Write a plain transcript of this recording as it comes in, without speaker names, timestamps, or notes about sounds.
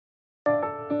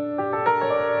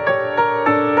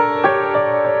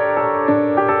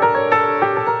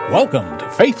Welcome to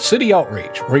Faith City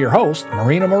Outreach, where your host,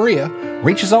 Marina Maria,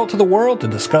 reaches out to the world to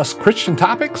discuss Christian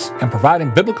topics and providing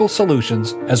biblical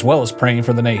solutions, as well as praying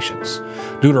for the nations.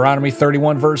 Deuteronomy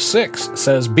 31 verse 6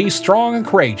 says, "Be strong and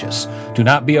courageous. Do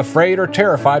not be afraid or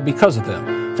terrified because of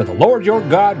them. For the Lord your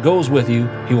God goes with you.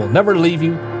 He will never leave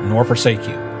you nor forsake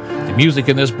you." The music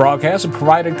in this broadcast is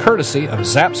provided courtesy of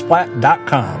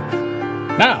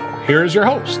Zapsplat.com. Now, here is your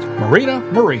host, Marina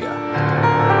Maria.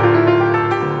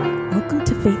 Welcome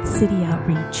to Faith City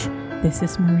Outreach. This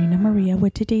is Marina Maria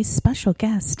with today's special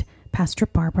guest, Pastor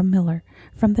Barbara Miller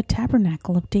from the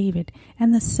Tabernacle of David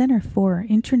and the Center for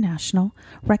International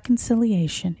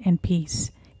Reconciliation and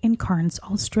Peace in Cairns,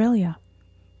 Australia.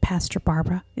 Pastor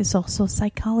Barbara is also a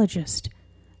psychologist,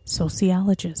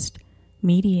 sociologist,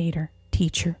 mediator,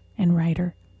 teacher, and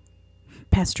writer.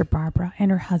 Pastor Barbara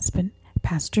and her husband,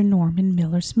 Pastor Norman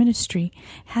Miller's ministry,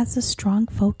 has a strong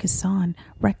focus on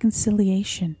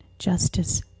reconciliation,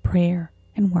 justice, prayer,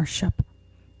 and worship.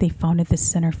 They founded the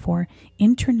Center for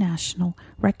International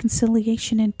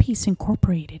Reconciliation and Peace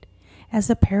Incorporated as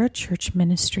a parachurch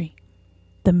ministry.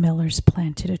 The Millers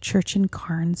planted a church in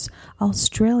Cairns,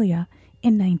 Australia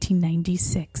in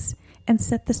 1996 and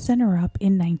set the center up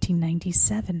in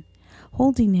 1997,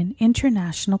 holding an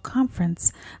international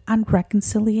conference on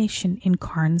reconciliation in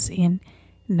Cairns in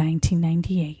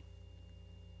 1998.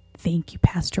 Thank you,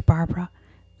 Pastor Barbara,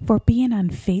 for being on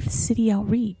Faith City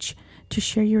Outreach to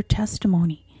share your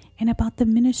testimony and about the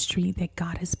ministry that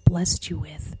God has blessed you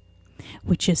with,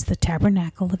 which is the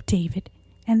Tabernacle of David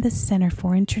and the Center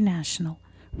for International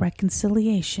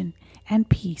Reconciliation and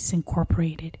Peace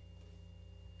Incorporated.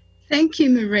 Thank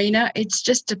you, Marina. It's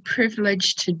just a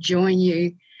privilege to join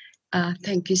you.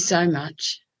 Thank you so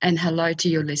much. And hello to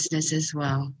your listeners as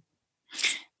well.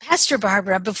 Pastor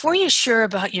Barbara, before you share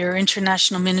about your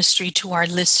international ministry to our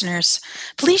listeners,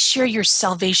 please share your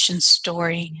salvation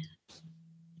story.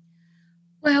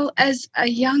 Well, as a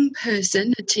young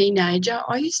person, a teenager,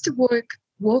 I used to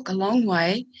walk a long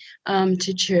way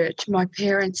to church. My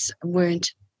parents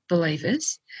weren't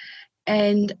believers,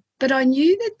 but I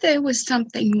knew that there was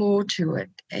something more to it.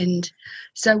 And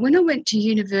so when I went to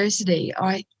university,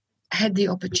 I had the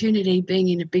opportunity, being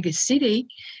in a bigger city,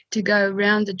 to go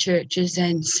around the churches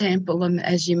and sample them,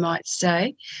 as you might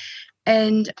say.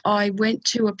 And I went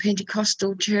to a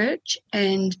Pentecostal church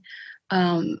and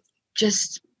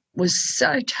just was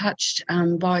so touched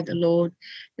by the Lord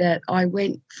that I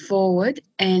went forward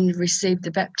and received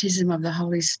the baptism of the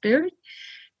Holy Spirit.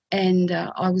 And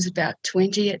I was about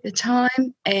 20 at the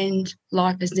time, and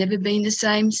life has never been the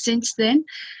same since then.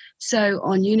 So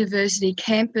on university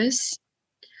campus,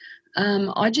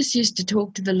 I just used to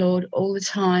talk to the Lord all the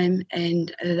time,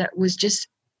 and that was just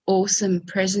awesome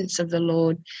presence of the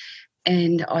Lord.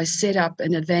 And I set up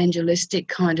an evangelistic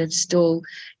kind of stall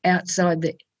outside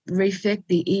the refect,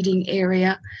 the eating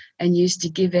area, and used to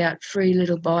give out free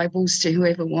little Bibles to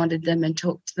whoever wanted them and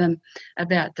talk to them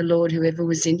about the Lord, whoever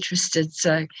was interested.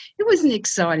 So it was an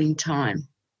exciting time.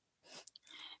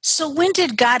 So when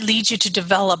did God lead you to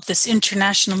develop this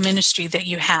international ministry that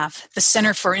you have, the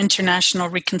Center for International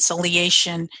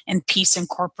Reconciliation and Peace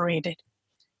Incorporated?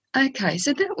 Okay,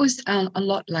 so that was a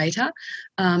lot later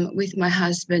with my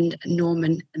husband,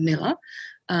 Norman Miller,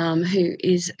 who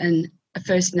is a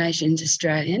First Nations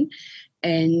Australian,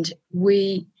 and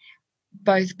we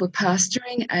both were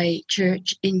pastoring a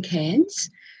church in Cairns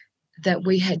that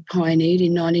we had pioneered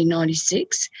in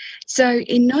 1996. So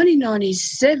in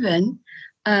 1997,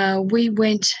 we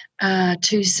went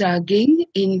to Sarging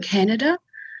in Canada,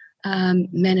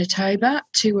 Manitoba,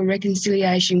 to a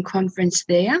reconciliation conference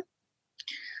there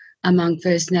among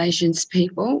First Nations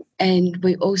people. And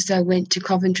we also went to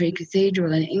Coventry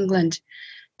Cathedral in England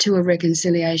to a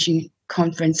reconciliation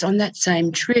conference on that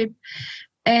same trip.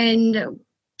 And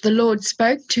the Lord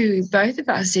spoke to both of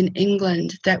us in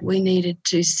England that we needed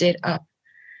to set up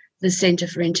the Centre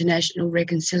for International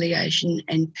Reconciliation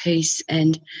and Peace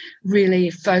and really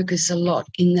focus a lot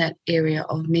in that area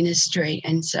of ministry.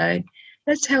 And so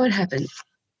that's how it happened.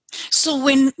 So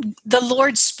when the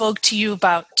Lord spoke to you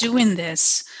about doing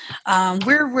this,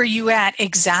 where were you at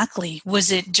exactly? Was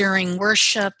it during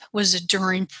worship? Was it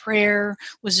during prayer?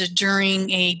 Was it during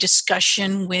a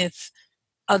discussion with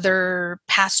other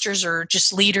pastors or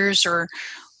just leaders, or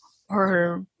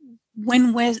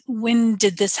when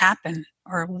did this happen?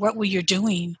 Or what were you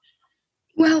doing?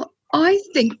 Well, I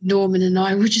think Norman and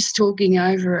I were just talking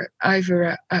over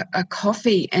a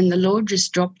coffee, and the Lord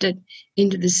just dropped it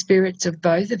into the spirits of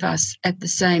both of us at the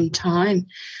same time.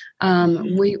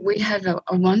 We have a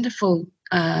wonderful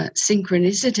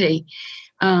synchronicity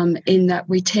in that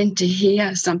we tend to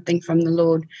hear something from the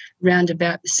Lord round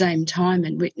about the same time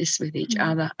and witness with each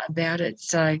other about it.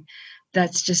 So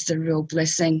that's just a real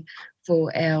blessing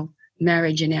for our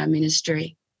marriage and our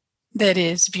ministry. That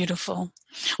is beautiful.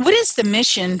 What is the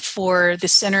mission for the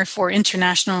Center for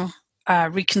International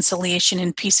Reconciliation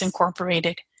and Peace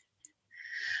Incorporated?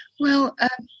 Well,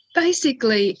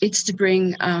 basically, it's to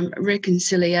bring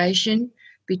reconciliation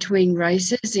between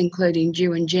races, including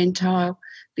Jew and Gentile,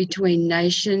 between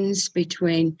nations,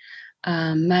 between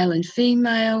male and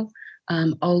female,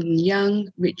 old and young,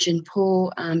 rich and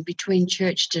poor, between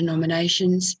church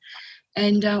denominations,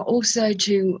 and also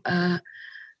to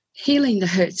healing the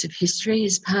hurts of history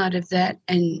is part of that,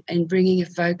 and bringing a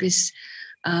focus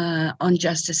on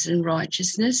justice and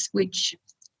righteousness, which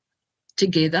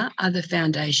together are the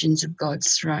foundations of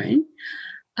God's throne,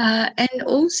 and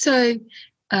also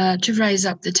to raise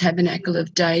up the Tabernacle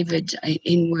of David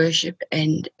in worship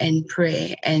and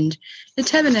prayer. And the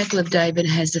Tabernacle of David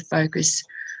has a focus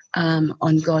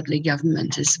on godly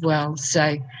government as well.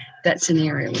 So that's an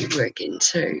area we work in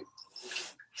too.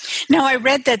 Now, I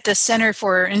read that the Center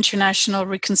for International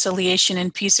Reconciliation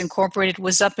and Peace Incorporated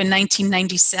was up in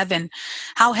 1997.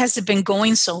 How has it been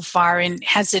going so far, and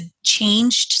has it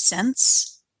changed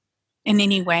since in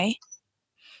any way?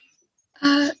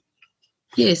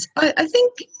 Yes, I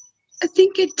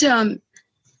think it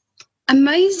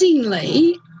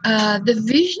amazingly the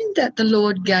vision that the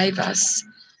Lord gave us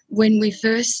when we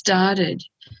first started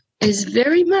has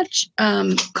very much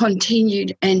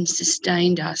continued and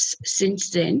sustained us since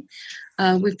then.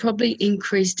 We've probably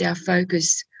increased our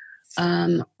focus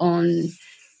on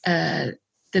the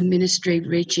ministry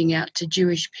reaching out to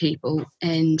Jewish people,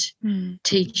 and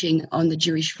teaching on the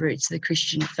Jewish roots of the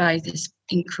Christian faith has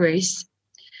increased.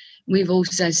 We've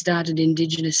also started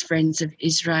Indigenous Friends of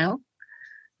Israel.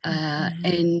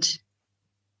 And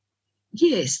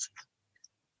yes,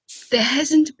 there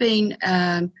hasn't been,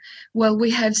 we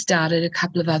have started a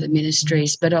couple of other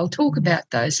ministries, but I'll talk about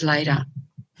those later.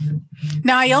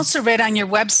 Now, I also read on your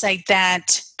website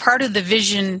that part of the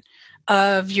vision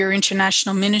of your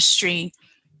international ministry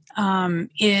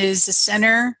is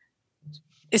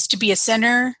to be a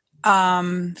center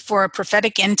for a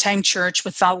prophetic end-time church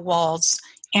without walls,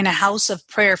 and a house of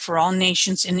prayer for all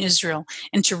nations in Israel,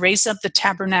 and to raise up the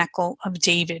Tabernacle of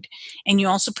David. And you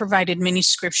also provided many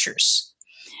scriptures.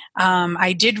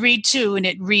 I did read too, and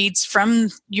it reads from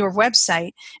your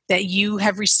website that you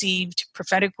have received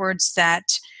prophetic words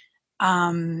that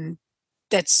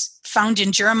that's found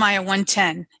in Jeremiah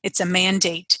 1:10. It's a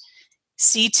mandate.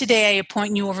 See, today I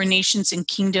appoint you over nations and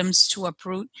kingdoms to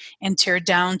uproot and tear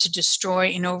down, to destroy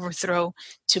and overthrow,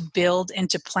 to build and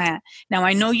to plant. Now,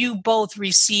 I know you both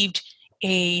received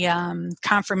a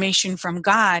confirmation from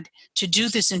God to do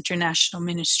this international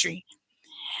ministry,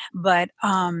 but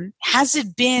has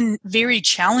it been very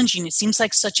challenging? It seems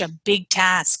like such a big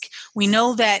task. We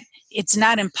know that it's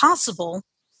not impossible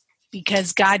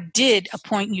because God did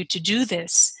appoint you to do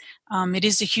this. It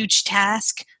is a huge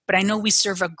task, but I know we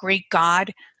serve a great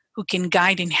God who can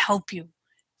guide and help you.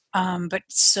 But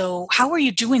so how are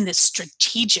you doing this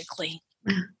strategically?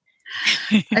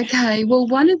 Okay, well,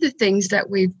 one of the things that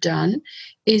we've done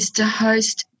is to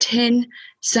host 10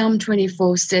 Psalm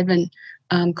 24/7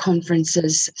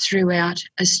 conferences throughout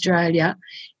Australia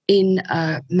in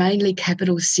mainly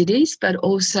capital cities, but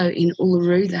also in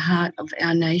Uluru, the heart of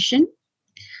our nation.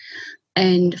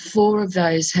 And 4 of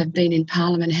those have been in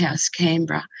Parliament House,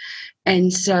 Canberra.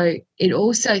 And so it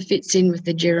also fits in with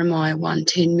the Jeremiah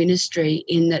 1:10 ministry,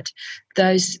 in that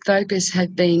those focus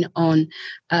have been on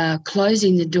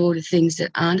closing the door to things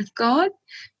that aren't of God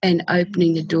and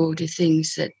opening the door to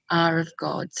things that are of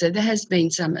God. So there has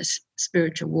been some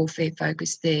spiritual warfare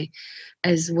focus there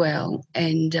as well,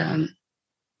 and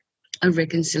a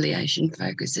reconciliation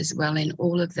focus as well in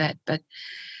all of that. But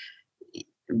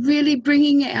really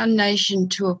bringing our nation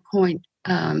to a point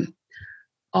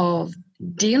of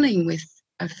dealing with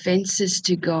offences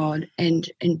to God and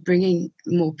bringing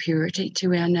more purity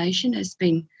to our nation has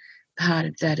been part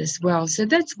of that as well. So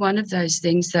that's one of those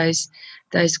things,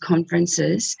 those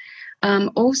conferences.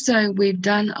 Also, we've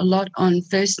done a lot on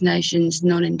First Nations,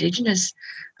 non-Indigenous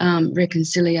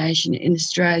reconciliation in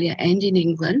Australia and in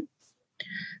England,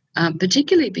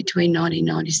 particularly between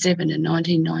 1997 and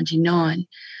 1999.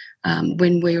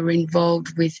 When we were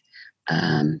involved with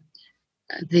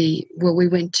we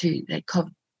went to that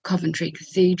Coventry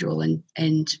Cathedral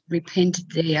and repented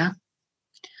there.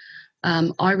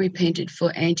 I repented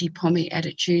for anti-Pommy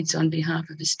attitudes on behalf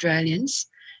of Australians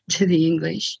to the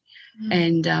English,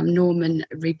 and Norman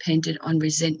repented on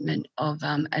resentment of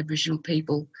Aboriginal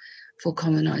people for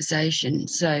colonisation.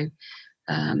 So,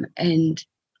 and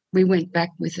we went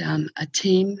back with a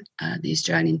team, the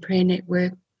Australian Prayer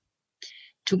Network,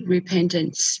 took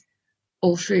repentance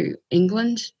all through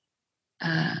England,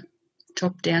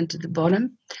 top down to the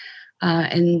bottom,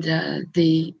 and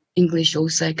the English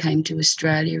also came to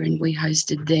Australia, and we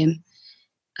hosted them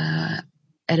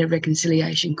at a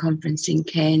reconciliation conference in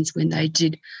Cairns when they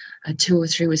did a tour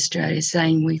through Australia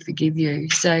saying, "We forgive you."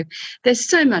 So there's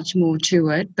so much more to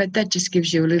it, but that just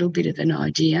gives you a little bit of an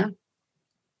idea.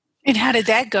 And how did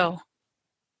that go?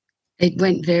 It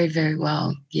went very, very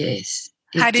well, yes.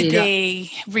 How did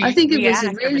they I think it was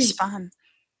react or respond?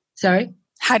 Sorry?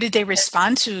 How did they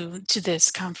respond to this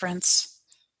conference?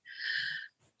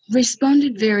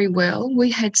 Responded very well. We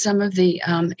had some of the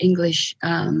English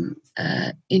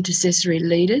intercessory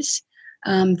leaders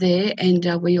there,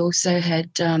 and we also had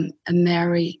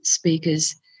Maori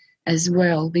speakers as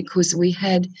well, because we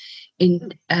had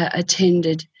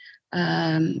attended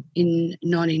in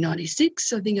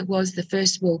 1996, I think it was, the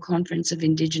first World Conference of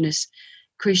Indigenous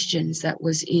Christians that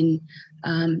was in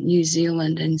New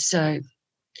Zealand, and so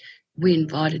we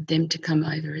invited them to come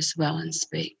over as well and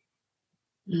speak,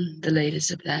 the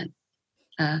leaders of that.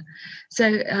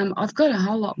 So I've got a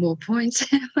whole lot more points.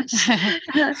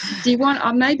 Do you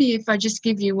want, maybe if I just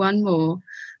give you one more,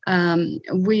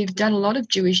 we've done a lot of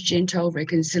Jewish-Gentile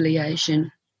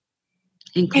reconciliation.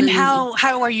 And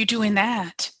how are you doing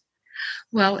that?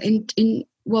 Well,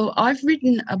 I've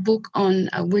written a book on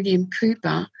William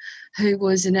Cooper, who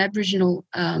was an Aboriginal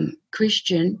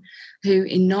Christian who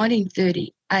in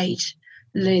 1938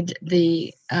 led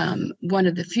the one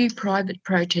of the few private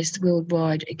protests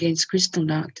worldwide against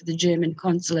Kristallnacht to the German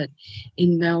consulate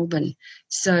in Melbourne.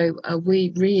 So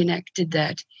we reenacted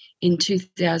that in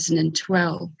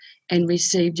 2012 and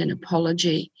received an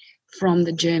apology from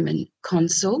the German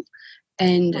consul.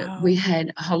 And Wow. We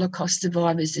had Holocaust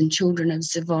survivors and children of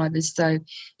survivors. So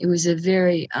it was a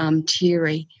very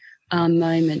teary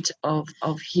moment of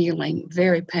healing,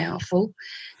 very powerful.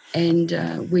 And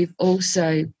we've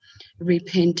also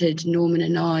repented, Norman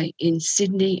and I, in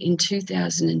Sydney in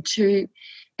 2002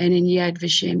 and in Yad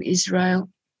Vashem, Israel,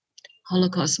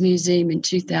 Holocaust Museum in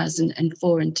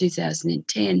 2004 and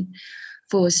 2010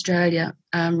 for Australia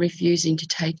refusing to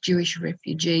take Jewish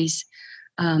refugees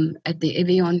at the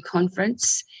Evian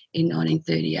conference in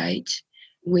 1938,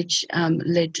 which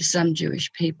led to some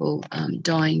Jewish people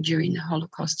dying during the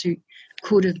Holocaust who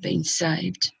could have been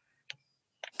saved.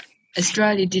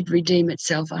 Australia did redeem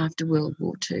itself after World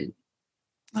War II.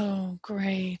 Oh,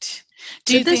 great.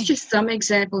 That's just some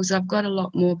examples. I've got a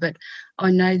lot more, but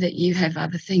I know that you have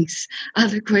other things,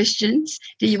 other questions.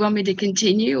 Do you want me to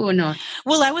continue or not?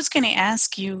 Well, I was going to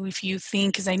ask you if you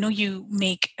think, because I know you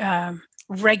make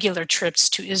regular trips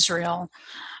to Israel.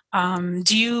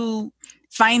 Do you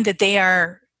find that they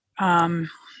are,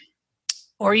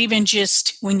 or even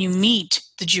just when you meet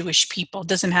the Jewish people,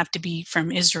 doesn't have to be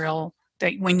from Israel,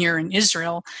 that when you're in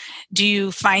Israel, do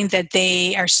you find that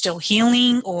they are still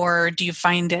healing, or do you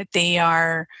find that they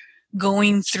are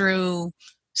going through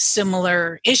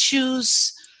similar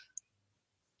issues?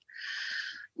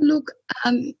 Look,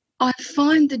 I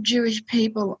find the Jewish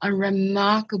people are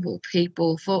remarkable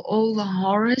people for all the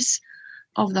horrors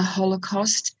of the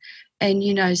Holocaust. And,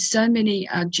 you know, so many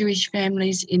Jewish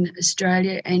families in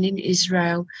Australia and in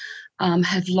Israel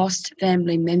have lost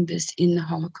family members in the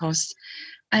Holocaust.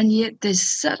 And yet there's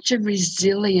such a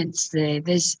resilience there.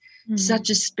 There's such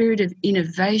a spirit of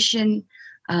innovation.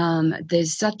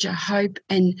 There's such a hope.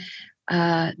 And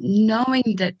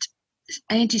knowing that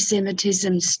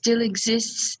anti-Semitism still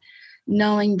exists,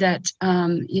 knowing that,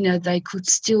 you know, they could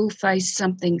still face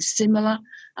something similar,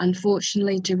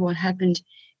 unfortunately, to what happened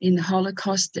in the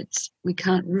Holocaust, we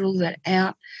can't rule that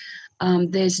out.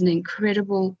 There's an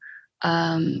incredible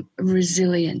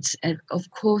resilience. And of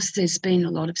course, there's been a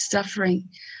lot of suffering,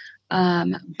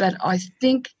 but I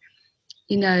think,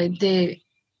 you know, the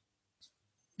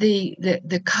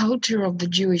culture of the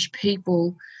Jewish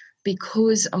people,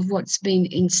 because of what's been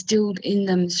instilled in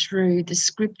them through the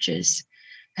scriptures,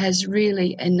 has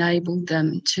really enabled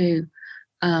them to,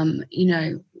 you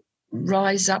know,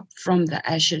 rise up from the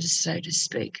ashes, so to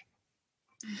speak.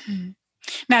 Mm-hmm.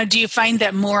 Now, do you find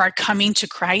that more are coming to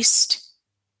Christ?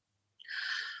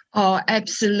 Oh,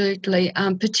 absolutely.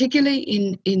 Particularly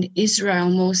in Israel,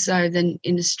 more so than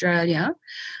in Australia.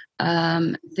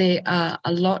 There are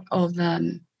a lot of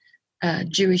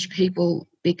Jewish people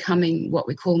becoming what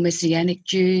we call Messianic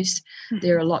Jews. Mm-hmm.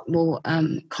 There are a lot more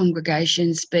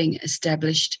congregations being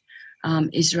established.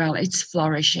 Israel, it's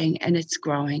flourishing and it's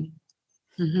growing.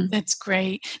 Mm-hmm. That's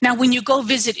great. Now, when you go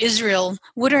visit Israel,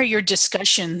 what are your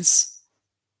discussions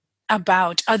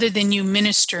about, other than you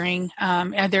ministering?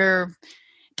 Are there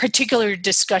particular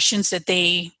discussions that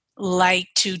they like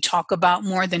to talk about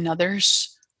more than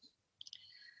others?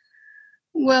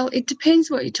 Well, it depends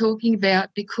what you're talking about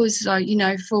because,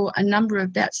 for a number of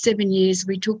about 7 years,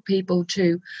 we took people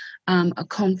to a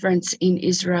conference in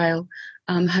Israel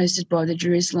hosted by the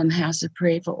Jerusalem House of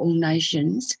Prayer for All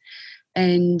Nations.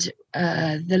 And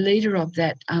the leader of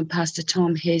that, Pastor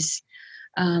Tom Hess,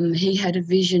 he had a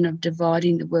vision of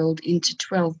dividing the world into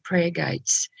 12 prayer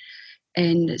gates.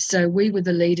 And so we were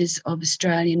the leaders of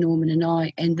Australia, Norman and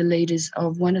I, and the leaders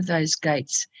of one of those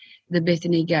gates, the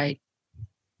Bethany Gate.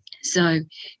 So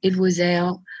it was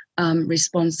our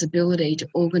responsibility to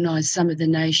organise some of the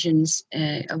nations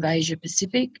of Asia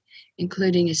Pacific,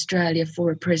 including Australia,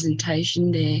 for a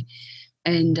presentation there.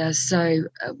 And so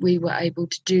we were able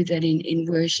to do that in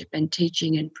worship and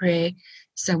teaching and prayer.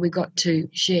 So we got to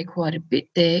share quite a bit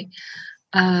there.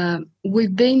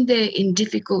 We've been there in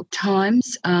difficult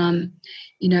times, when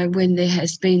there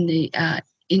has been the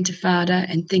Intifada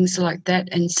and things like that.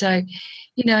 And so,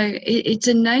 it's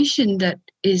a nation that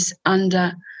is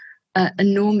under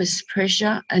enormous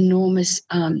pressure, enormous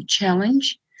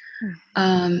challenge.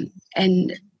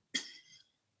 And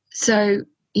so,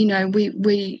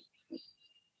 we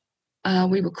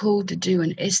were called to do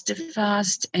an Esther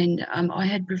fast, and I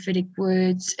had prophetic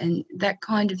words and that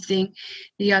kind of thing.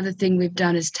 The other thing we've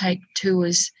done is take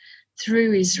tours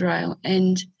through Israel.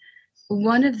 And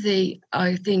one of the,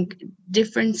 I think,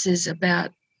 differences about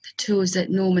the tours that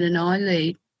Norman and I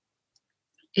lead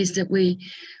is that we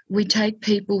take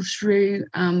people through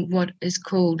what is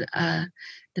called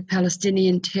the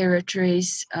Palestinian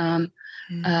territories,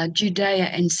 Judea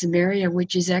and Samaria,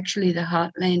 which is actually the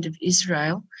heartland of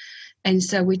Israel. And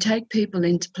so we take people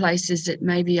into places that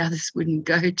maybe others wouldn't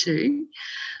go to.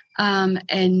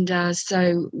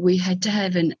 So we had to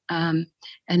have an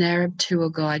Arab tour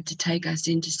guide to take us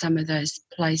into some of those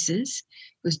places,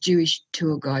 because Jewish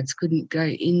tour guides couldn't go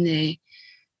in there.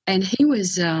 And he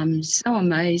was so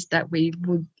amazed that we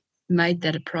would made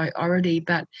that a priority.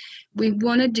 But we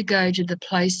wanted to go to the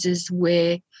places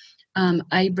where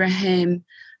Abraham,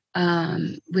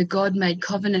 where God made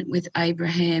covenant with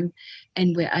Abraham,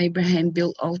 and where Abraham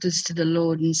built altars to the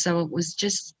Lord. And so it was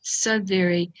just so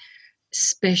very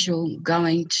special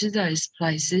going to those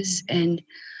places. And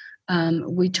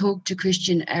we talked to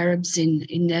Christian Arabs in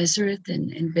Nazareth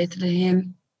and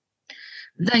Bethlehem.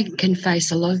 They can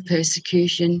face a lot of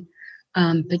persecution,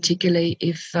 particularly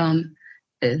if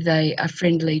they are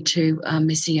friendly to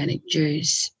Messianic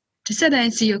Jews. Does that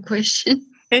answer your question?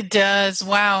 It does.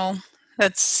 Wow.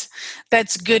 That's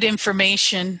good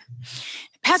information.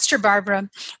 Pastor Barbara,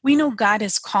 we know God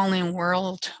is calling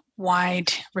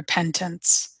worldwide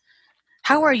repentance.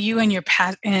 How are you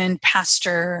and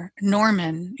Pastor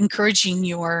Norman encouraging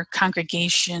your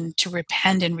congregation to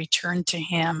repent and return to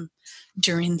Him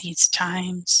during these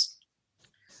times?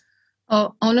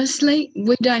 Oh, honestly,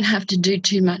 we don't have to do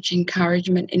too much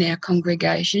encouragement in our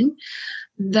congregation.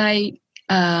 They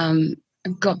have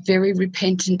got very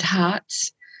repentant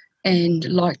hearts and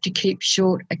like to keep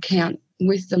short account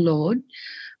with the Lord.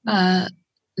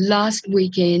 Last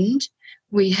weekend,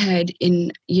 we had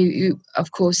you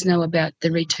of course know about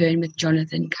the Return with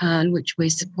Jonathan Cairns, which we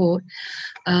support.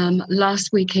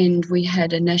 Last weekend, we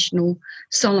had a national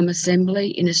solemn assembly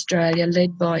in Australia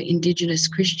led by Indigenous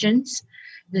Christians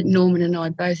that Norman and I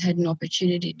both had an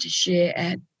opportunity to share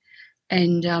at,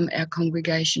 and our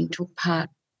congregation took part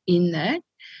in that.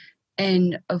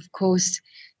 And of course,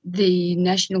 the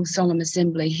National Solemn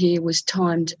Assembly here was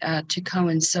timed to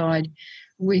coincide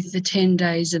with the 10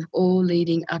 days of all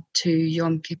leading up to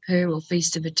Yom Kippur, or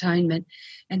Feast of Atonement.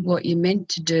 And what you're meant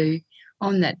to do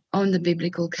on the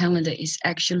biblical calendar is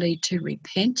actually to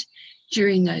repent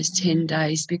during those 10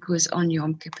 days, because on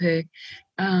Yom Kippur,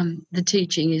 the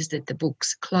teaching is that the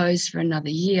books close for another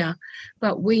year.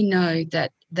 But we know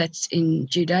that that's in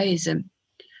Judaism.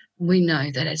 We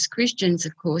know that as Christians,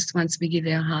 of course, once we give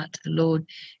our heart to the Lord,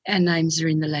 our names are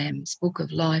in the Lamb's Book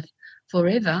of Life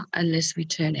forever, unless we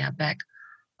turn our back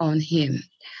on Him.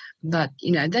 But,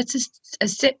 that's a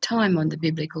set time on the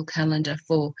biblical calendar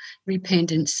for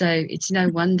repentance. So it's no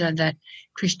wonder that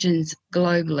Christians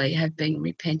globally have been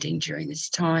repenting during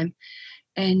this time.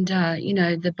 And,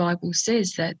 the Bible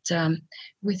says that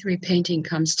with repenting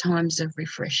comes times of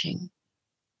refreshing.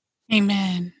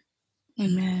 Amen.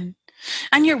 Amen.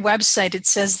 On your website, it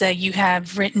says that you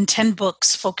have written 10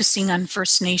 books focusing on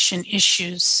First Nation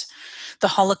issues, the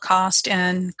Holocaust,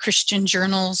 and Christian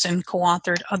journals, and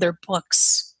co-authored other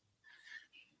books.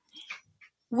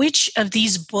 Which of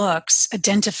these books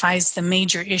identifies the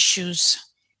major issues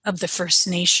of the First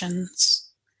Nations?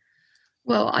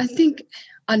 Well, I think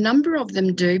a number of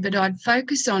them do, but I'd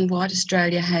focus on White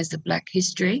Australia Has a Black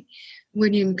History,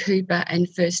 William Cooper and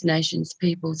First Nations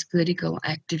people's political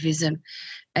activism.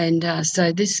 And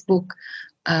so this book,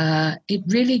 it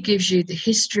really gives you the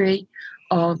history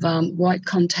of white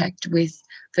contact with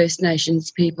First Nations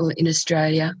people in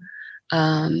Australia,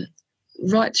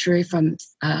 right through from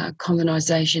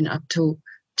colonisation up till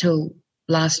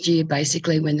last year,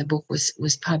 basically, when the book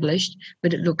was published.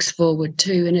 But it looks forward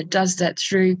too, and it does that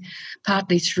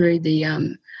partly through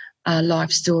the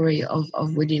life story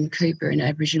of William Cooper, an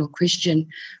Aboriginal Christian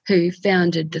who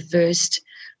founded the first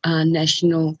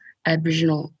national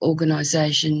Aboriginal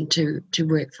organisation to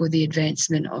work for the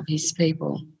advancement of his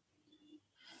people.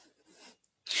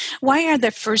 Why are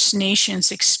the First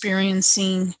Nations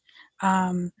experiencing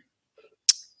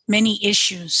many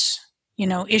issues?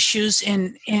 Issues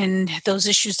in those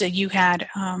issues that you had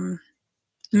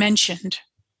mentioned.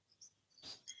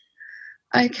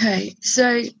 Okay,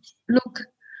 so look,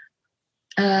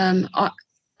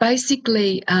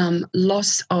 basically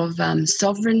loss of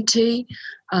sovereignty,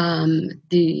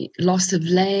 the loss of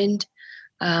land,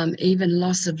 even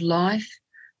loss of life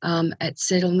at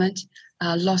settlement,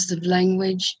 loss of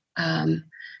language,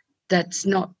 that's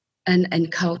not,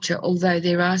 and culture, although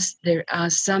there are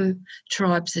some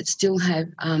tribes that still have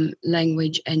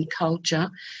language and culture.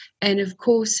 And of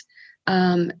course,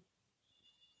 things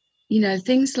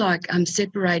like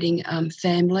separating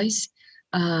families,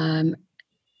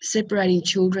 separating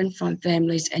children from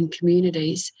families and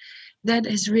communities, that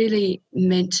has really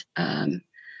meant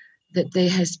that there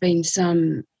has been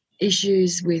some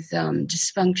issues with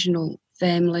dysfunctional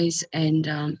families and,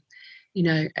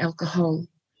 alcohol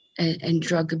and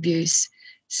drug abuse.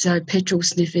 So petrol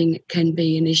sniffing can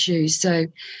be an issue. So,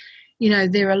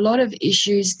 there are a lot of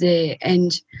issues there,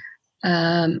 and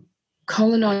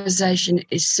colonisation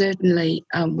is certainly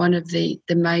one of the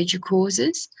major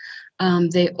causes.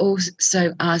 There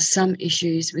also are some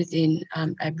issues within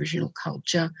Aboriginal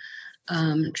culture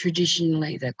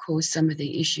traditionally that cause some of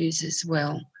the issues as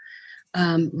well.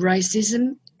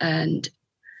 Racism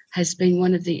has been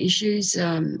one of the issues,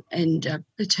 and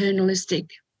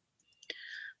paternalistic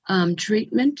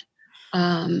treatment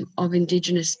of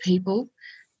Indigenous people.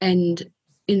 And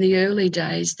in the early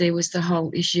days, there was the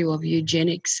whole issue of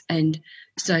eugenics and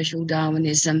social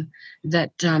Darwinism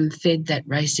that fed that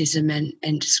racism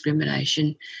and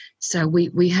discrimination. So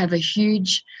we have a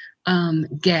huge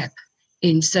gap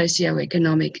in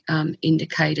socioeconomic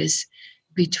indicators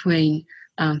between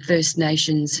First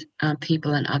Nations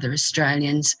people and other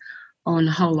Australians on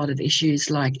a whole lot of issues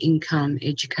like income,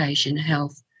 education,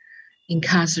 health,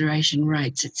 incarceration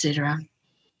rates, etc.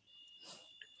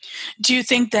 Do you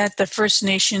think that the First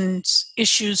Nations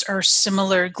issues are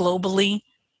similar globally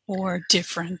or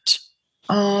different?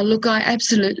 Oh, look, I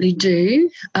absolutely do.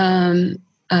 I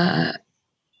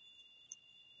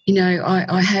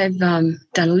have done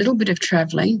a little bit of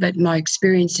travelling, but my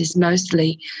experience is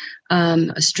mostly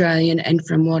Australian and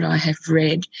from what I have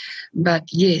read. But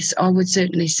yes, I would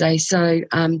certainly say so.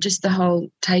 Just the whole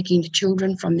taking the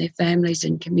children from their families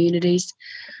and communities,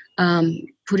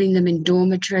 putting them in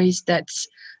dormitories, that's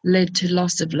led to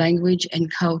loss of language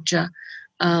and culture,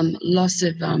 loss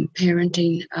of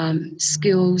parenting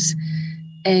skills,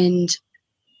 and,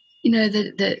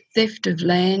 the theft of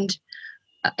land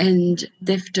and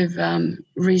theft of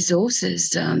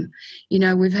resources.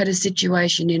 We've had a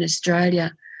situation in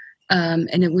Australia,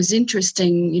 and it was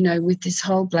interesting, with this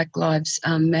whole Black Lives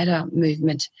Matter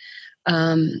movement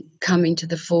coming to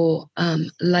the fore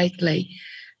lately.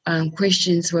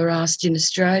 Questions were asked in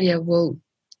Australia, well,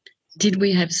 did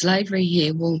we have slavery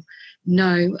here? Well,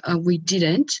 no, we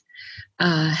didn't.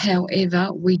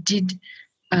 However, we did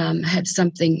have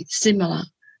something similar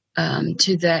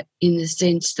to that, in the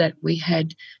sense that we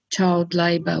had child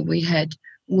labour, we had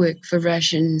work for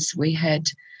rations, we had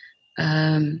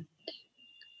underpayment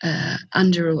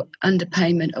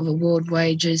of award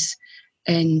wages,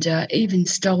 and even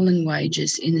stolen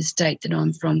wages in the state that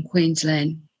I'm from,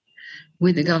 Queensland,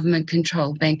 where the government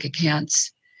controlled bank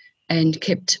accounts and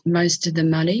kept most of the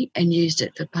money and used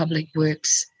it for public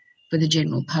works for the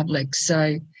general public.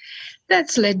 So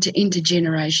that's led to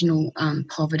intergenerational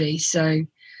poverty. So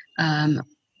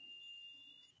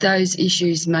those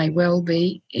issues may well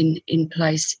be in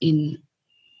place in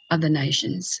other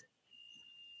nations.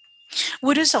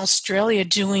 What is Australia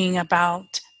doing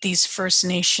about these First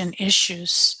Nation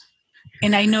issues?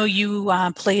 And I know you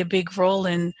play a big role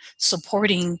in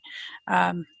supporting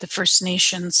the First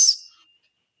Nations.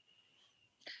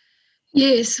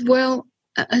 Yes, well,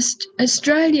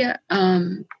 Australia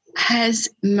has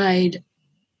made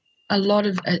a lot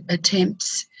of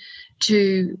attempts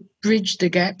to bridge the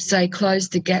gap, say close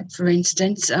the gap, for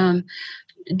instance.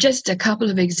 Just a couple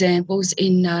of examples.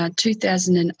 In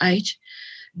 2008,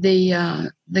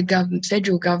 the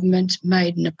federal government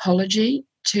made an apology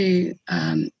to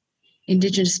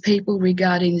Indigenous people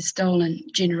regarding the stolen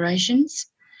generations,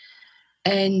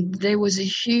 and there was a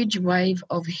huge wave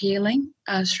of healing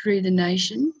through the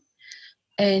nation,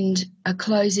 and a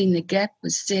closing the gap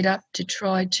was set up to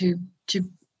try to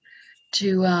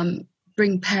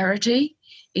bring parity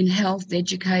in health,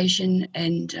 education,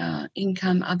 and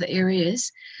income, other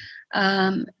areas.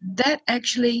 That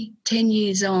actually, 10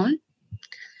 years on,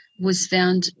 was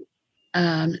found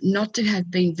not to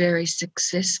have been very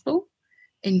successful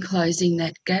in closing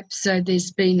that gap. So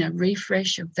there's been a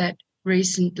refresh of that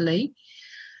recently,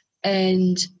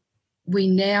 and we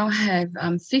now have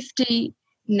 50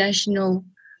 national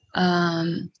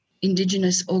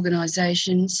Indigenous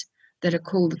organisations that are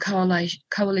called the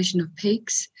Coalition of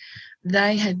Peaks.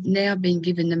 They have now been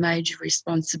given the major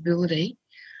responsibility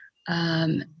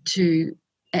and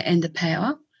the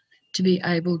power to be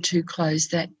able to close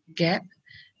that gap.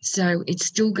 So it's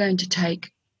still going to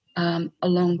take a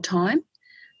long time,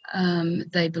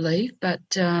 they believe, but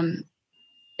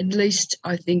at least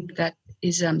I think that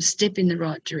is a step in the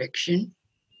right direction.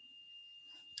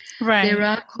 Right.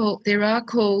 There are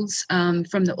calls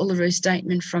from the Uluru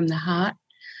Statement from the Heart.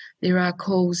 There are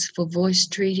calls for voice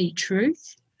treaty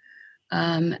truth,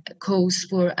 calls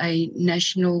for a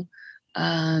national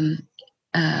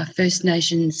First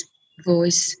Nations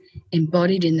voice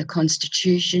embodied in the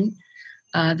Constitution.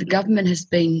 The government has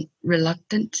been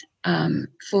reluctant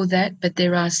for that, but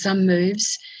there are some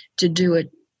moves to do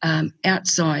it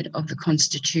outside of the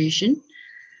Constitution,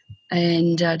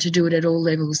 and to do it at all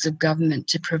levels of government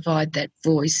to provide that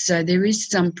voice. So there is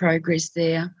some progress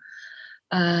there.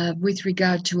 With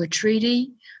regard to a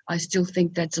treaty, I still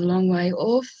think that's a long way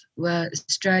off.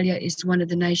 Australia is one of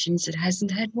the nations that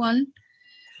hasn't had one.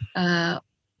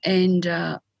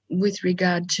 And with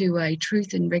regard to a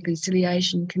Truth and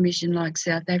Reconciliation Commission like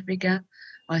South Africa,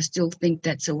 I still think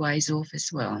that's a ways off as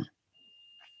well.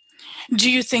 Do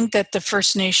you think that the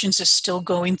First Nations is still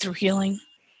going through healing?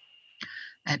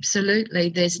 Absolutely.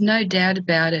 There's no doubt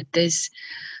about it. There's,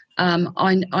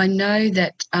 I know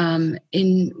that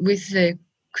with the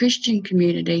Christian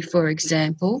community, for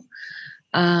example,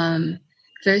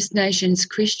 First Nations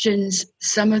Christians,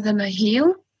 some of them are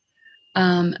healed.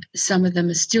 Some of them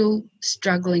are still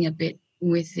struggling a bit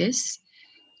with this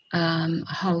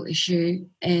whole issue.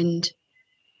 And,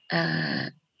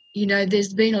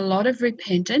 there's been a lot of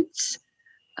repentance,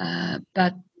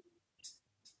 but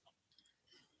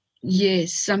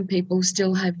yes, some people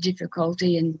still have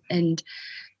difficulty. And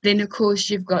then, of course,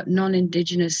 you've got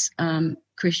non-Indigenous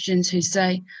Christians who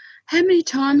say, how many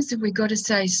times have we got to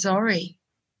say sorry?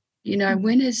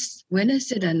 When is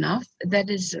it enough? That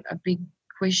is a big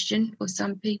question for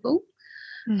some people.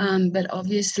 Mm-hmm. But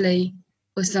obviously,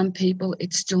 for some people,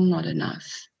 it's still not enough.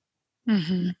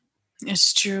 Mm-hmm.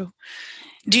 It's true.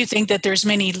 Do you think that there's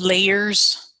many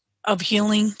layers of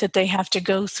healing that they have to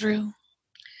go through?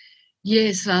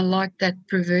 Yes, I like that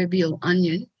proverbial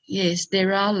onion. Yes,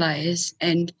 there are layers.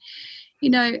 And,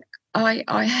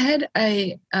 I had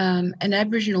an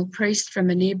Aboriginal priest from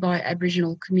a nearby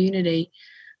Aboriginal community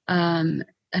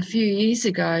a few years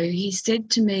ago. He said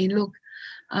to me, look,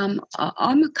 I'm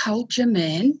a culture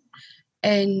man,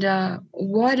 and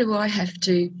why do I have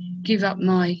to give up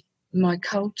my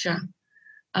culture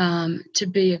to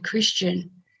be a Christian?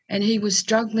 And he was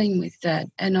struggling with that.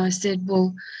 And I said,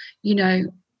 well, you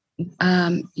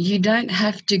don't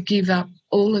have to give up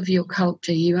all of your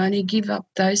culture. You only give up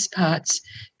those parts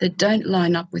that don't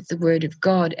line up with the Word of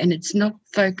God. And it's not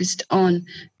focused on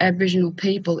Aboriginal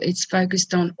people. It's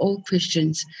focused on all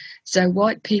Christians. So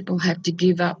white people have to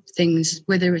give up things,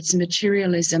 whether it's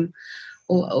materialism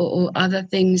or other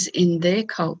things in their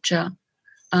culture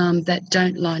that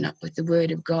don't line up with the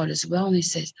Word of God as well. And he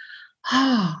says,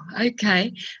 oh,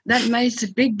 okay, that makes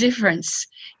a big difference.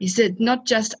 He said, not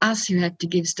just us who have to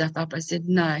give stuff up. I said,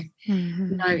 no,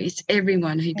 no, it's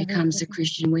everyone who becomes a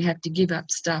Christian. We have to give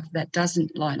up stuff that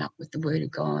doesn't line up with the Word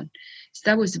of God. So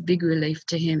that was a big relief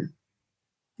to him.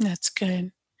 That's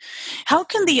good. How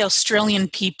can the Australian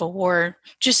people or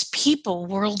just people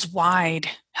worldwide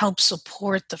help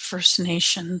support the First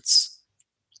Nations?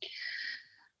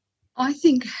 I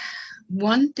think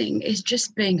one thing is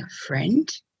just being a friend,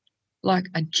 like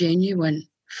a genuine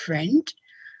friend.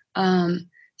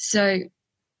 So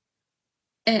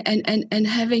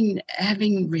having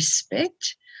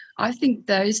respect. I think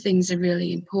those things are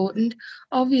really important.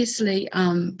 Obviously,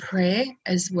 prayer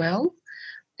as well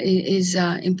is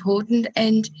important.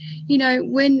 And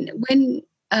when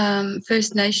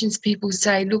First Nations people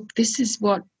say, look, this is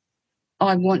what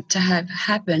I want to have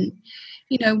happen,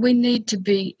 we need to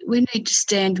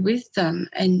stand with them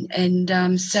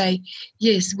and say,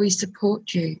 yes, we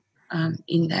support you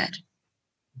in that.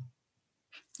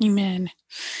 Amen.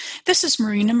 This is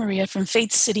Marina Maria from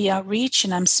Faith City Outreach,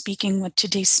 and I'm speaking with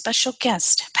today's special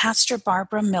guest, Pastor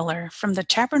Barbara Miller from the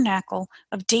Tabernacle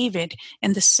of David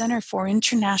and the Center for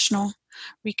International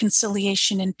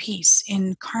Reconciliation and Peace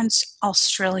in Cairns,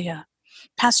 Australia.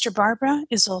 Pastor Barbara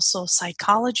is also a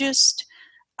psychologist,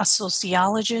 a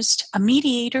sociologist, a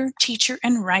mediator, teacher,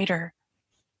 and writer.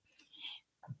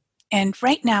 And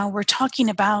right now we're talking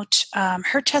about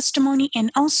her testimony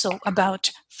and also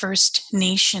about First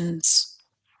Nations.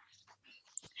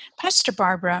 Pastor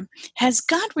Barbara, has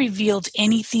God revealed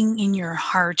anything in your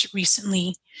heart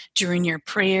recently during your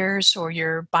prayers or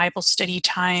your Bible study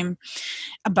time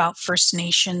about First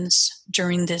Nations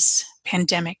during this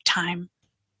pandemic time?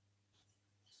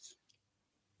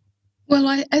 Well,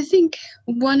 I think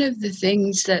one of the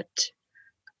things that,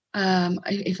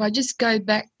 if I just go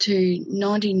back to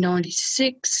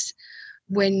 1996,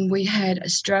 when we had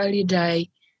Australia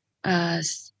Day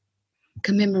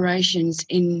commemorations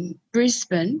in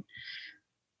Brisbane,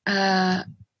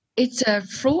 it's a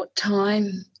fraught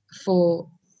time for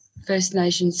First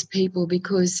Nations people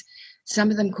because some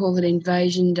of them call it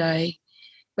Invasion Day.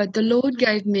 But the Lord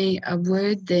gave me a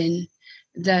word then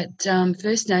that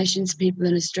First Nations people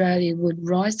in Australia would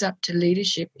rise up to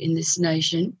leadership in this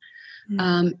nation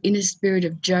in a spirit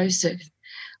of Joseph.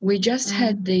 We just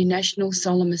had the National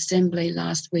Solemn Assembly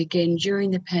last weekend.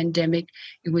 During the pandemic,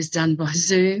 it was done by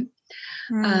Zoom.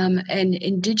 And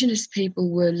Indigenous people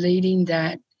were leading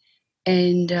that.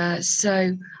 And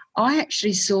so I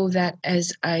actually saw that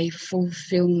as a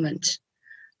fulfillment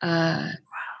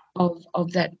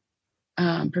of that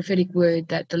prophetic word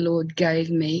that the Lord gave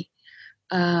me.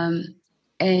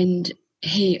 And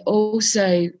he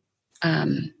also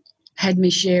had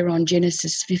me share on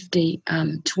Genesis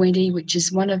 50:20, which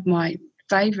is one of my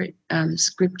favourite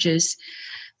scriptures.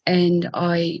 And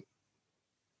I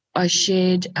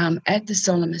shared at the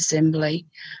Solemn Assembly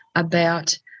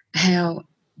about how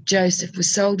Joseph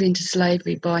was sold into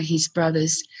slavery by his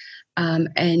brothers,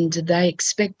 and they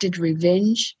expected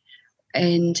revenge,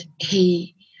 and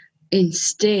he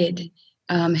instead,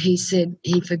 he said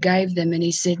he forgave them, and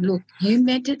he said, look, you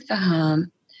meant it for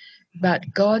harm,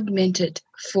 but God meant it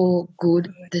for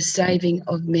good, the saving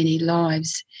of many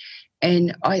lives.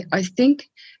 And I think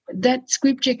that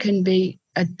scripture can be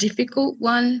a difficult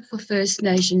one for First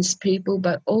Nations people,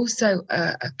 but also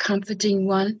a comforting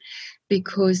one,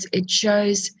 because it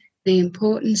shows the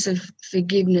importance of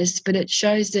forgiveness, but it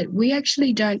shows that we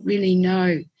actually don't really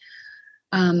know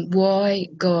why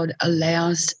God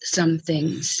allows some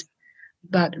things,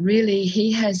 but really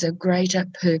he has a greater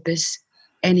purpose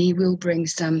and he will bring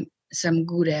some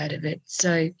good out of it.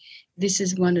 So this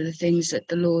is one of the things that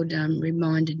the Lord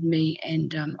reminded me,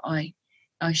 and I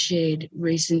shared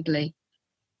recently.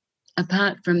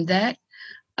 Apart from that,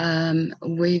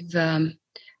 we've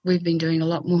been doing a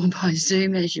lot more by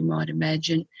Zoom, as you might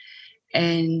imagine,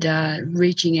 and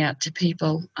reaching out to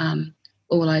people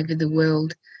all over the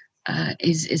world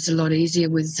is a lot easier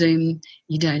with Zoom.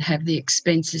 You don't have the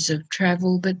expenses of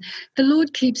travel, but the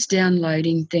Lord keeps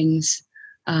downloading things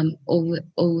all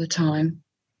the time.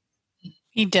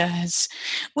 He does.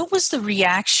 What was the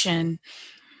reaction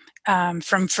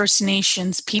from First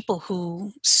Nations people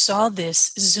who saw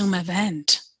this Zoom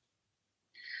event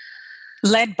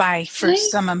led by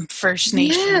some First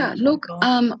Nation? Yeah, look,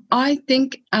 I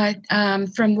think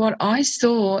from what I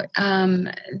saw,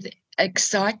 the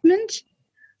excitement.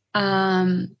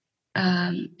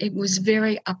 It was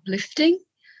very uplifting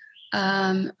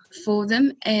for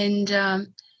them, and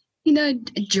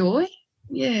joy.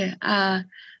 Yeah.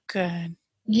 Good.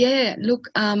 Yeah. Look,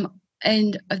 and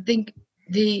I think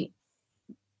the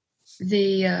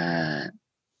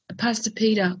Pastor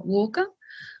Peter Walker,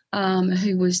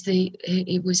 who was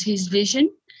it was his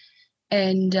vision,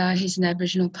 and he's an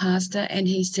Aboriginal pastor, and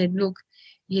he said, look,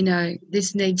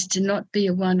 this needs to not be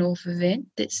a one-off event.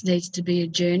 This needs to be a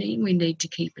journey. We need to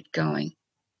keep it going.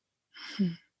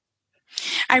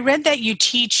 I read that you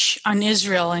teach on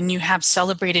Israel and you have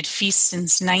celebrated feasts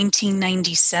since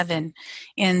 1997,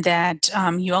 and that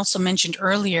you also mentioned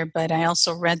earlier, but I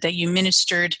also read that you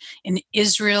ministered in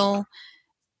Israel,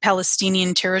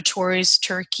 Palestinian territories,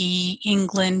 Turkey,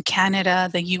 England, Canada,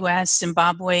 the U.S.,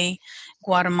 Zimbabwe,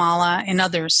 Guatemala, and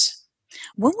others.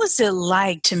 What was it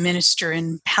like to minister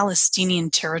in Palestinian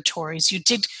territories? You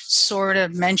did sort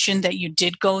of mention that you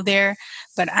did go there,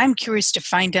 but I'm curious to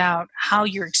find out how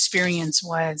your experience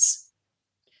was.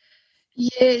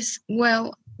 Yes,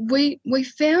 well, we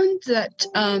found that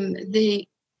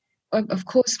of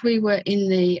course we were in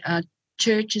the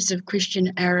churches of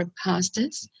Christian Arab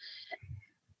pastors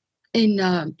in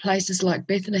places like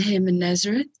Bethlehem and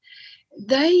Nazareth.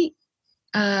 They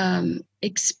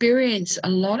experience a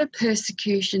lot of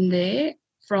persecution there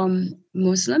from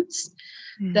Muslims.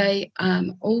 Mm. They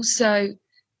also,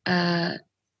 they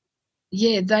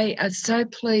are so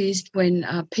pleased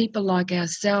when people like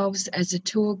ourselves as a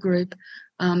tour group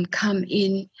come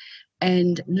in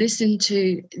and listen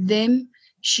to them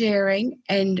sharing,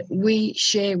 and we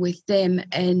share with them,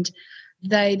 and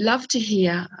they love to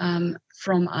hear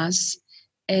from us.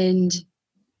 And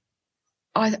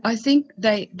I think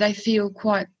they feel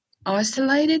quite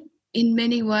isolated in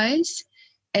many ways,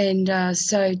 and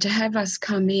so to have us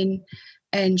come in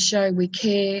and show we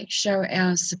care, show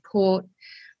our support,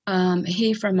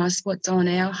 hear from us what's on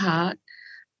our heart,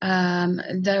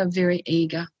 they were very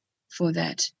eager for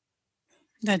that.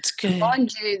 That's good.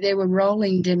 Mind you, there were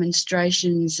rolling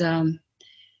demonstrations, there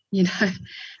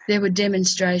were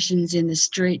demonstrations in the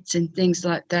streets and things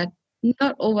like that.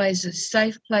 Not always a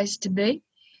safe place to be,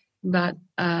 but,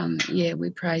 we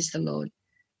praise the Lord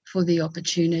for the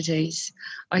opportunities.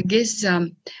 I guess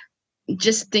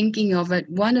just thinking of it,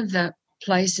 one of the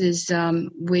places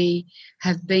we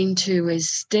have been to is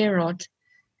Sterot,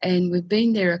 and we've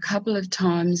been there a couple of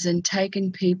times and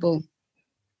taken people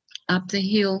up the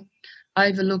hill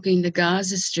overlooking the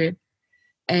Gaza Strip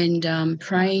and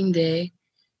praying there.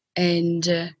 And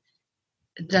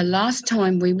the last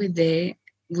time we were there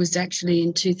was actually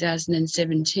in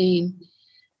 2017,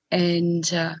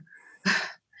 and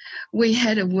we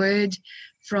had a word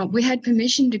we had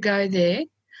permission to go there,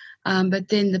 but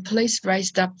then the police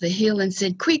raced up the hill and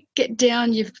said, "Quick, get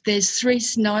down, there's 3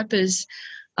 snipers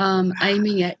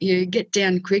aiming at you, get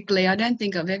down quickly." I don't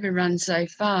think I've ever run so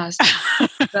fast.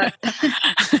 But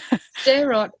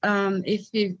Sterot,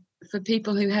 for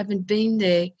people who haven't been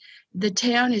there, the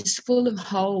town is full of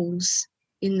holes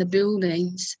in the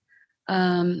buildings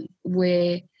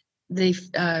where the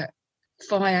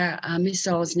fire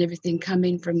missiles and everything come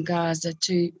in from Gaza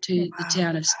to the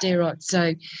town of Sterot.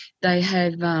 So they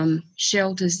have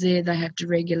shelters there they have to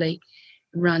regularly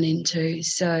run into.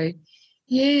 So,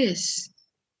 yes.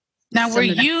 Now,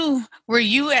 were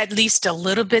you at least a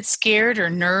little bit scared or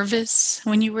nervous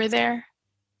when you were there?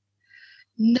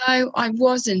 No, I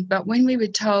wasn't. But when we were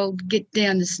told, get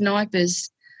down, the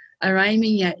snipers are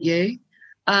aiming at you,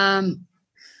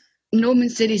 Norman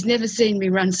said he's never seen me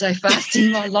run so fast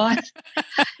in my life.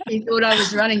 He thought I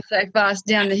was running so fast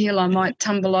down the hill I might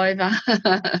tumble over.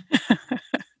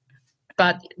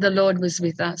 But the Lord was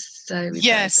with us. So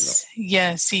yes,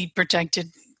 He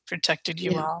protected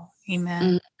you all.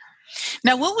 Amen.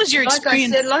 Now, what was your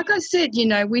experience? Like I said,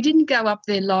 we didn't go up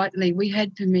there lightly. We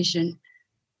had permission.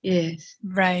 Yes.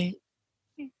 Right.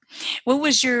 What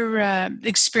was your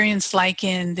experience like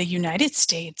in the United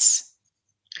States?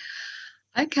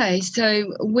 Okay,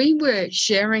 so we were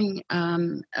sharing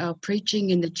our preaching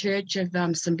in the church of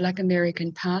some Black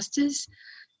American pastors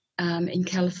in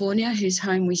California, whose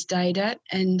home we stayed at,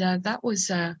 and that was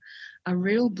a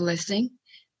real blessing.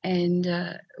 And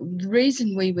the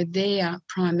reason we were there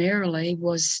primarily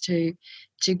was to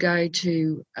go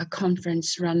to a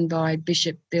conference run by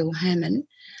Bishop Bill Hammond,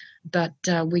 but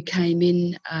we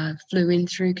flew in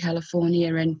through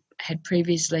California and had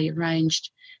previously arranged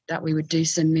that we would do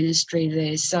some ministry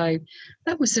there. So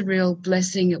that was a real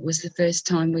blessing. It was the first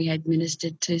time we had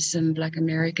ministered to some Black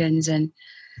Americans, and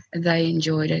they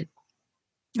enjoyed it.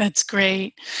 That's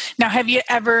great. Now, have you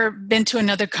ever been to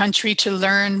another country to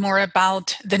learn more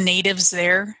about the natives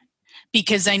there?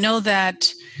 Because I know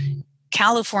that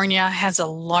California has a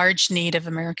large Native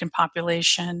American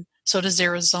population. So does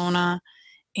Arizona.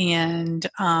 And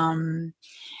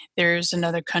there's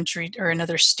another country or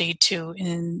another state too,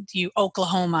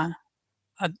 Oklahoma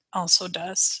also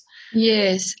does.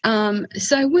 Yes.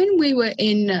 So when we were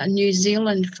in New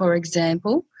Zealand, for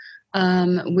example,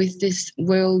 with this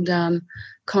World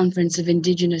Conference of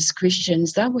Indigenous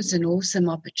Christians, that was an awesome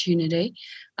opportunity.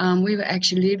 We were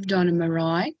actually lived on a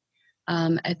marae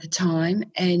at the time,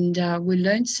 and we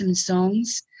learned some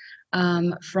songs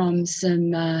from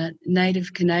some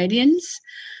Native Canadians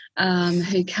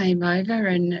who came over,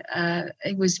 and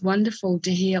it was wonderful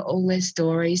to hear all their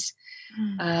stories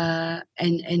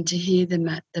and to hear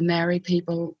the Maori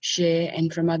people share,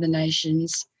 and from other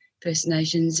nations, First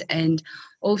Nations. And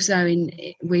also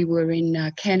we were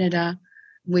in Canada.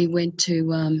 We went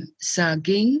to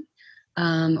Sarging,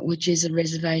 which is a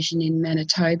reservation in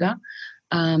Manitoba,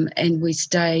 and we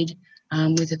stayed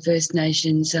with a First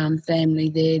Nations family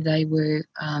there. They were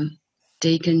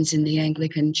deacons in the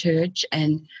Anglican Church,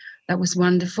 and that was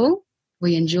wonderful.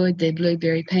 We enjoyed their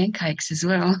blueberry pancakes as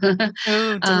well, Oh,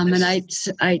 and delicious.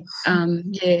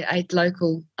 ate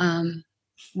local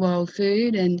wild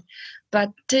food.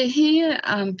 But to hear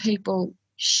people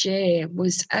share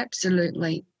was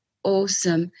absolutely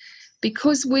awesome,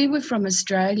 because we were from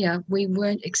Australia. We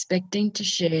weren't expecting to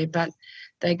share, but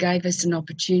they gave us an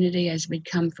opportunity as we'd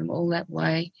come from all that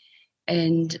way.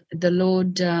 And the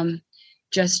Lord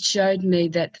just showed me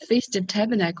that the Feast of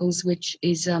Tabernacles, which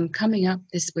is coming up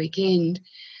this weekend,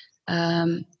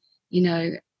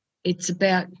 it's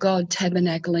about God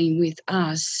tabernacling with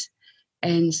us.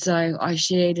 And so I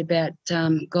shared about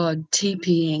God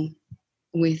TPing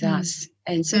with us.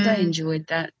 And so they enjoyed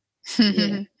that.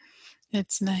 Yeah.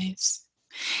 It's nice.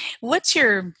 What's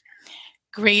your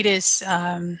greatest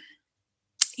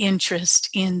interest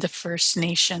in the First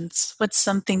Nations? What's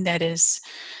something that is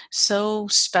so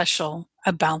special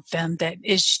about them that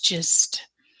is just,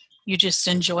 you just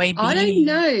enjoy I don't being?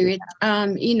 know.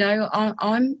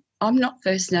 I'm not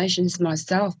First Nations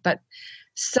myself, but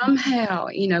somehow,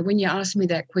 when you ask me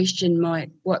that question,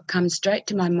 what comes straight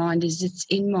to my mind is it's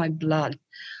in my blood.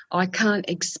 I can't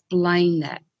explain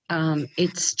that.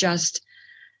 It's just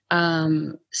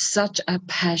such a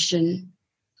passion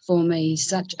for me,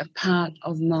 such a part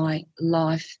of my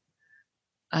life.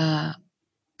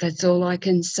 That's all I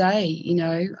can say.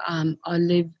 I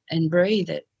live and breathe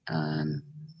it.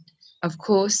 Of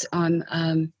course, I'm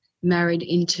married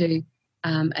into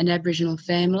an Aboriginal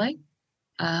family,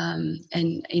 and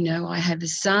I have a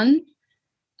son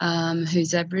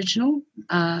who's Aboriginal.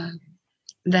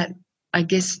 That, I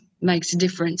guess, makes a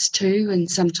difference too. And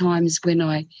sometimes when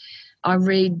I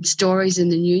read stories in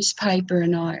the newspaper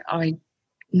and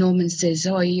Norman says,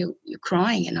 "Oh, you're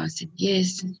crying," and I said,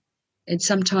 "Yes." And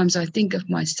sometimes I think of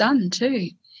my son too,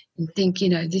 and think,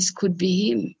 this could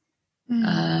be him.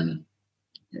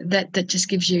 That just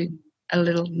gives you a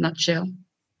little nutshell.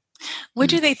 What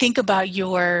do they think about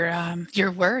your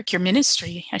work, your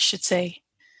ministry, I should say?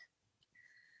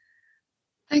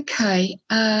 Okay.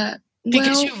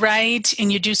 Because you write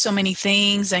and you do so many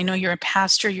things. I know you're a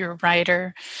pastor, you're a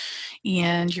writer,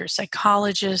 and you're a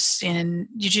psychologist, and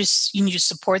you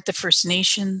support the First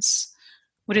Nations.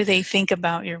 What do they think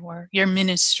about your work, your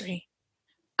ministry?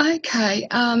 Okay,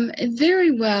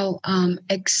 very well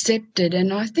accepted,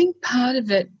 and I think part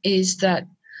of it is that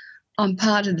I'm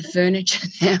part of the furniture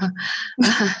now.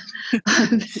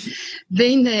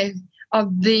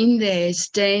 I've been there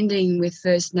standing with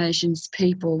First Nations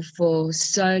people for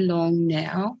so long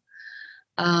now,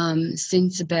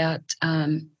 since about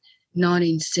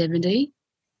 1970.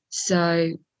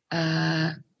 So,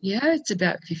 it's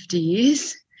about 50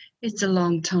 years. It's a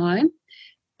long time.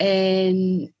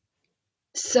 And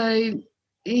so,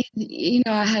 I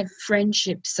have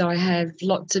friendships, I have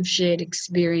lots of shared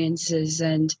experiences,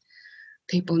 and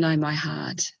people know my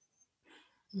heart.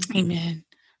 Amen.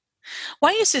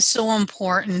 Why is it so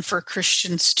important for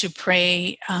Christians to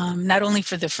pray not only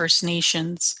for the First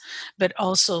Nations, but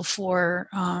also for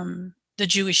the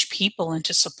Jewish people and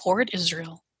to support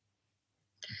Israel?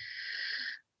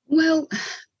 Well,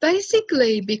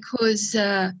 basically because,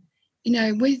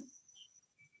 with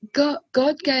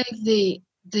God gave the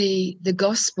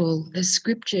gospel, the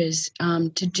scriptures,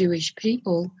 to Jewish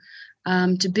people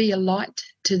to be a light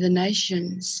to the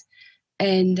nations.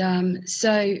 And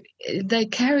so they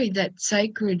carry that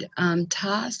sacred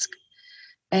task,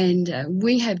 and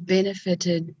we have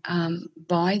benefited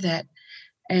by that.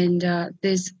 And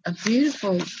there's a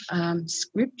beautiful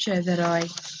scripture that I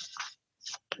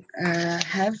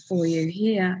have for you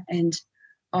here, and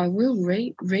I will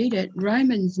read it.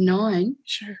 Romans 9,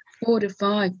 Sure.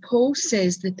 4-5. Paul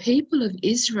says, "The people of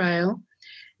Israel,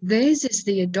 theirs is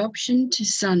the adoption to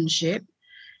sonship.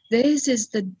 Theirs is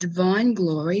the divine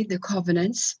glory, the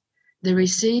covenants, the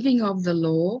receiving of the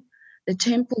law, the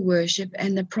temple worship,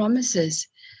 and the promises.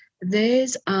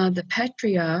 Theirs are the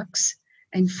patriarchs,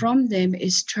 and from them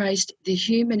is traced the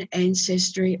human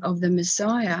ancestry of the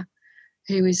Messiah,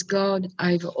 who is God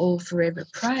over all forever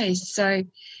praised." So,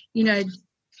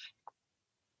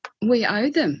 we owe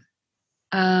them.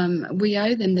 We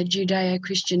owe them the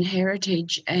Judeo-Christian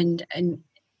heritage, and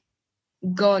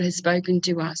God has spoken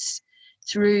to us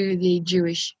through the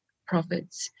Jewish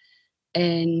prophets.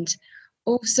 And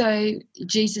also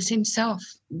Jesus himself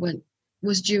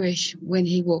was Jewish when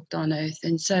he walked on earth.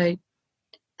 And so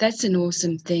that's an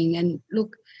awesome thing. And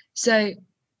look, so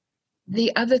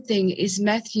the other thing is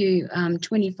Matthew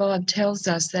 25 tells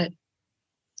us that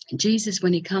Jesus,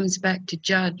 when he comes back to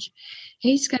judge,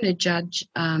 he's going to judge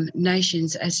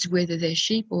nations as to whether they're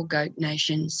sheep or goat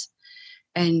nations.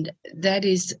 and that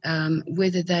is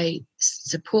whether they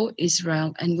support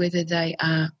Israel and whether they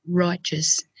are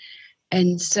righteous.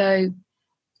 And so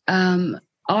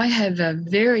I have a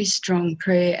very strong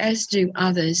prayer, as do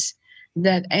others,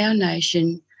 that our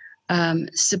nation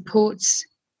supports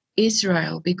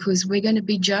Israel, because we're going to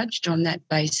be judged on that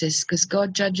basis, because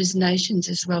God judges nations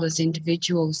as well as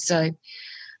individuals. So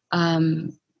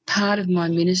part of my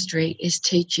ministry is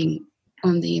teaching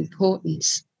on the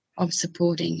importance of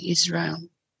supporting Israel.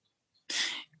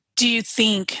 Do you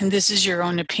think, and this is your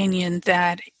own opinion,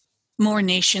 that more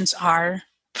nations are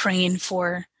praying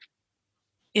for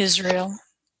Israel?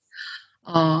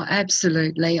 Oh,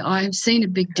 absolutely. I've seen a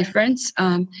big difference.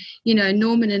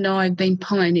 Norman and I have been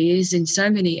pioneers in so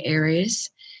many areas,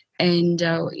 and,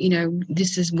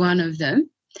 this is one of them.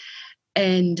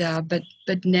 And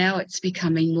but now it's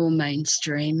becoming more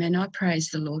mainstream, and I praise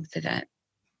the Lord for that.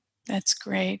 That's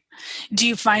great. Do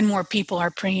you find more people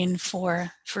are praying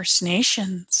for First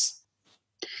Nations?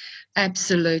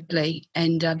 Absolutely.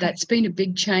 And that's been a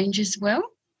big change as well.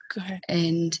 Good.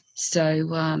 And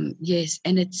so, yes,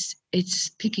 and it's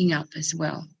picking up as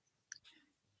well.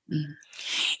 Mm.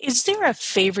 Is there a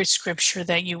favorite scripture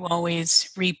that you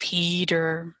always repeat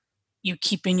or you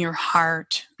keep in your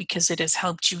heart because it has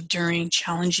helped you during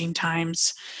challenging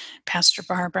times, Pastor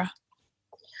Barbara?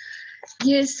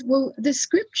 Yes, well, the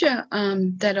scripture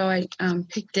that I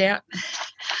picked out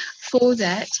for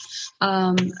that,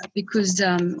 because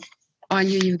I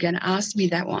knew you were going to ask me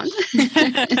that one.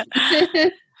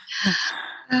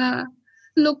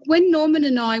 Look, when Norman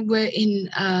and I were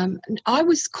I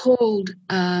was called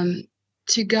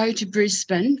to go to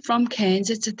Brisbane from Cairns.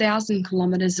 It's 1,000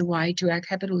 kilometres away to our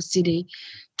capital city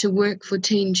to work for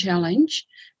Teen Challenge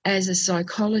as a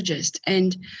psychologist.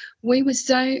 And we were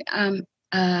so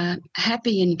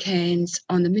happy in Cairns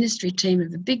on the ministry team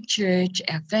of a big church,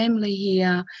 our family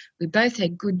here. We both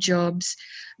had good jobs,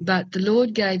 but the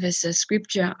Lord gave us a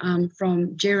scripture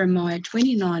from Jeremiah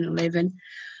 29:11.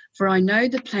 For I know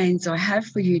the plans I have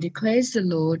for you, declares the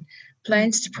Lord,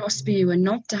 plans to prosper you and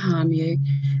not to harm you,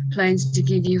 plans to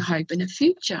give you hope and a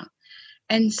future.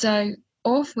 And so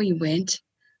off we went,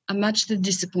 much to the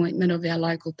disappointment of our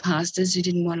local pastors who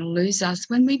didn't want to lose us.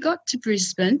 When we got to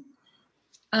Brisbane,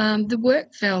 the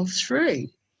work fell through.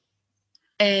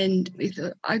 And we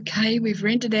thought, okay, we've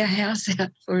rented our house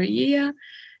out for a year,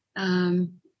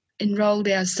 enrolled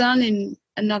our son in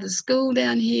another school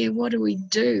down here. What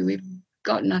do? We've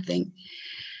got nothing.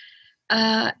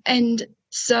 And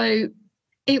so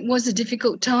it was a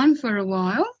difficult time for a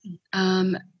while,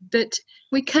 but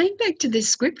we came back to this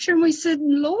scripture and we said,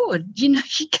 Lord, you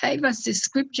gave us this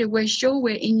scripture. We're sure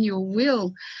we're in your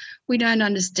will. We don't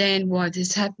understand why this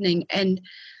is happening. And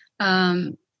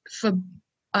I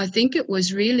think it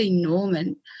was really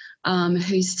Norman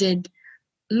who said,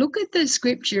 look at the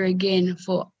scripture again,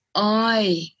 for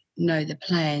I know the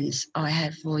plans I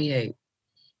have for you.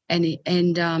 And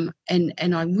I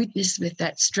witnessed with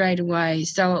that straight away.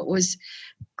 So it was,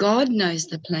 God knows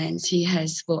the plans he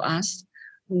has for us.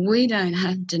 We don't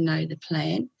have to know the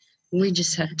plan. We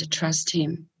just have to trust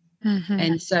him. Mm-hmm.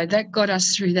 And so that got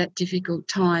us through that difficult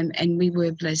time, and we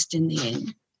were blessed in the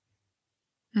end.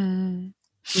 Mm.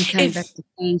 We came back to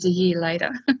Cairns a year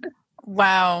later.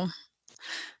 Wow.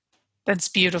 That's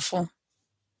beautiful.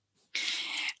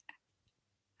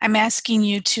 I'm asking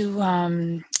you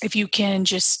to, if you can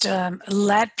just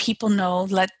let people know,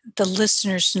 let the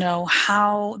listeners know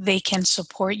how they can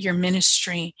support your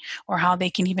ministry or how they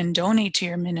can even donate to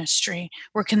your ministry.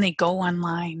 Where can they go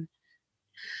online?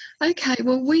 Okay,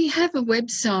 well, we have a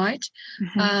website,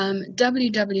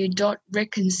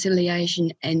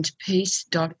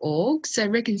 www.reconciliationandpeace.org. So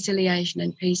reconciliation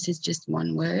and peace is just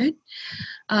one word,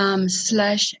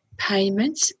 /payments,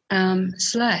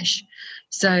 /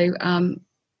 So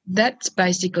that's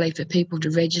basically for people to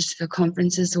register for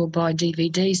conferences or buy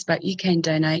DVDs, but you can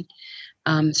donate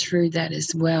through that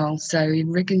as well. So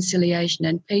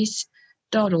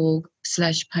reconciliationandpeace.org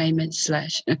 /payments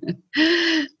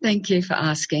 / Thank you for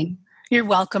asking. You're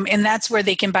welcome. And that's where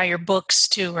they can buy your books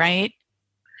too, right?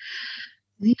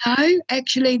 No,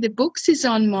 actually the books is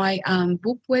on my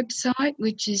book website,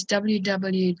 which is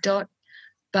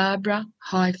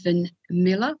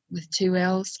www.barbara-miller with 2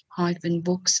 L's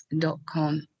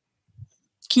 -books.com.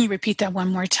 Can you repeat that one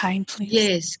more time, please?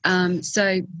 Yes.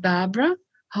 So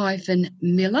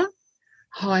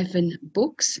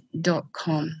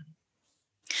Barbara-miller-books.com.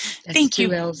 That's Thank you.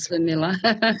 2 L's for Miller.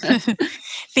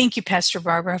 Thank you, Pastor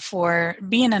Barbara, for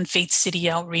being on Faith City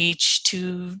Outreach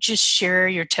to just share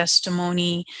your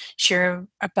testimony, share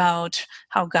about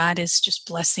how God is just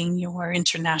blessing your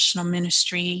international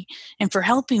ministry, and for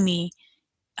helping me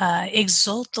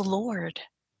exalt the Lord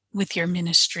with your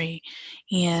ministry.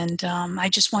 And I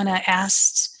just want to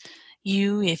ask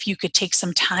you if you could take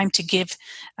some time to give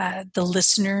the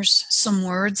listeners some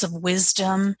words of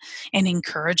wisdom and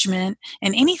encouragement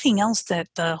and anything else that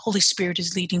the Holy Spirit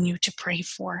is leading you to pray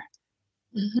for.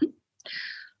 Mm-hmm.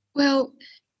 Well,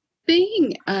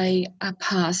 being a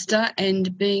pastor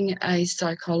and being a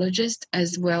psychologist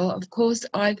as well, of course,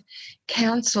 I've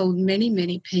counseled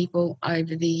many people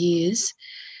over the years.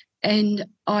 And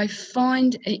I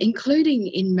find, including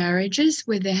in marriages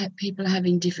where people are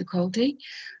having difficulty,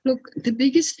 look, the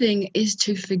biggest thing is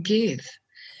to forgive.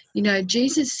 You know,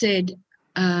 Jesus said,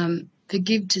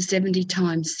 forgive to 70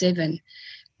 times 7.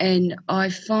 And I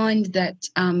find that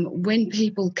when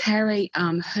people carry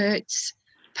hurts,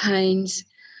 pains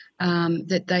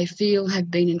that they feel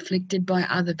have been inflicted by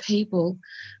other people,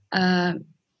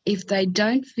 if they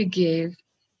don't forgive,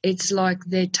 it's like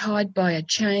they're tied by a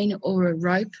chain or a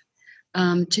rope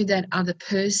to that other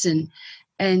person,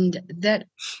 and that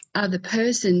other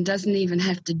person doesn't even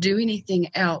have to do anything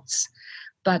else,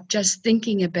 but just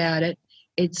thinking about it,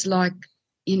 it's like,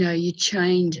 you know, you're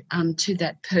chained to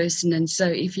that person. And so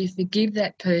if you forgive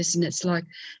that person, it's like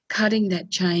cutting that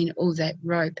chain or that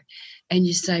rope, and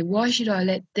you say, why should I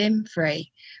let them free?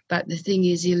 But the thing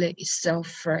is, you let yourself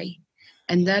free,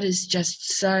 and that is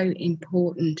just so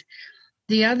important.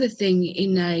 The other thing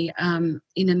in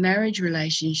a marriage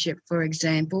relationship, for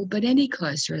example, but any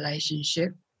close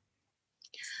relationship,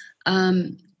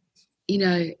 you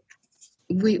know,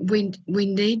 we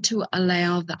need to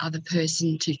allow the other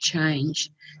person to change.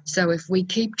 So if we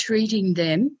keep treating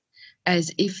them as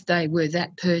if they were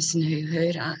that person who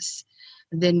hurt us,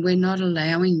 then we're not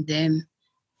allowing them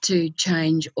to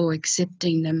change or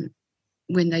accepting them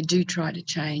when they do try to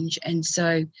change. And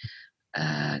so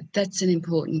that's an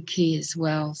important key as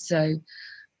well. So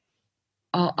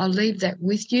I'll leave that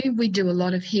with you. We do a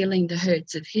lot of healing the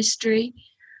hurts of history,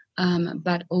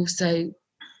 but also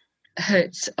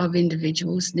hurts of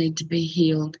individuals need to be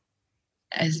healed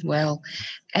as well.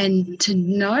 And to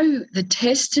know, the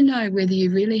test to know whether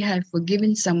you really have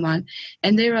forgiven someone,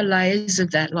 and there are layers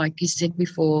of that, like you said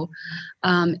before,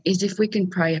 is if we can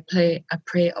pray a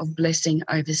prayer of blessing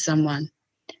over someone.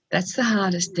 That's the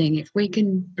hardest thing. If we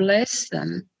can bless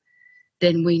them,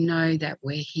 then we know that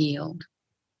we're healed.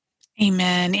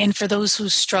 Amen. And for those who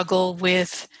struggle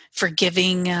with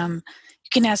forgiving, you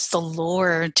can ask the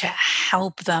Lord to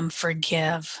help them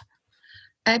forgive.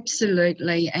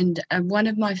 Absolutely. And one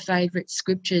of my favorite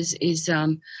scriptures is,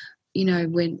 you know,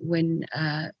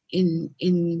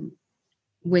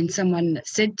 when someone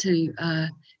said to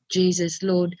Jesus,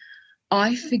 Lord,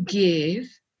 I forgive,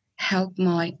 help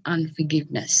my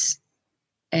unforgiveness.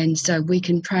 And so we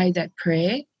can pray that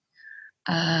prayer.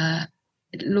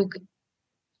 Look,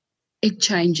 it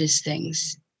changes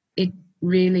things. It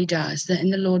really does.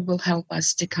 And the Lord will help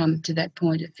us to come to that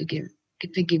point of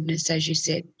forgiveness, as you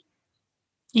said.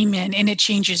 Amen. And it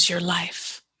changes your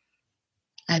life.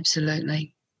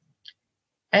 Absolutely.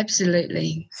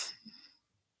 Absolutely.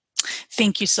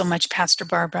 Thank you so much, Pastor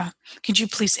Barbara. Could you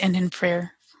please end in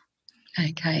prayer?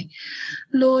 Okay.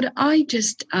 Lord, I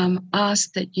just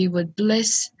ask that you would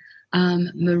bless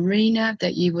Marina,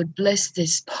 that you would bless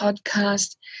this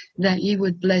podcast, that you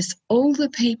would bless all the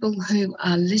people who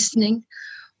are listening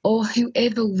or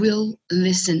whoever will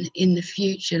listen in the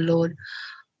future, Lord.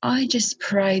 I just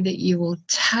pray that you will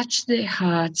touch their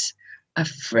hearts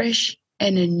afresh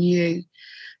and anew.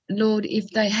 Lord, if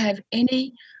they have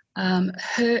any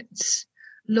hurts,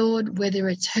 Lord, whether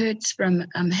it's hurts from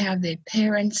how their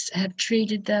parents have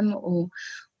treated them or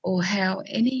how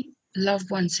any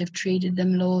loved ones have treated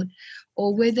them, Lord,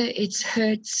 or whether it's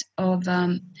hurts of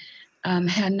how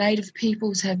Native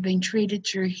peoples have been treated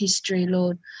through history,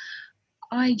 Lord,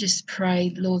 I just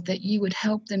pray, Lord, that you would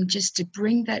help them just to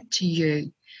bring that to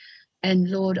you. And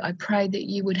Lord, I pray that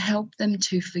you would help them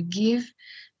to forgive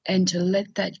and to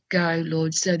let that go,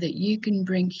 Lord, so that you can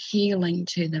bring healing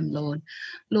to them, Lord.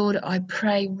 Lord, I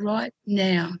pray right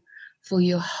now for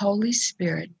your Holy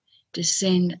Spirit to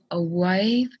send a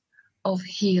wave of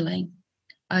healing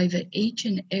over each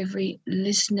and every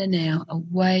listener now, a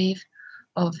wave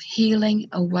of healing,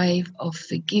 a wave of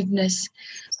forgiveness.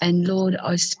 And Lord,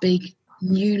 I speak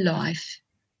new life,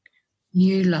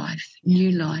 new life,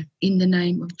 new life in the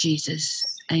name of Jesus.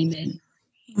 Amen.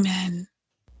 Amen.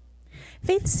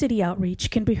 Faith City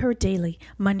Outreach can be heard daily,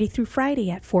 Monday through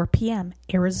Friday at 4 p.m.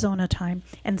 Arizona time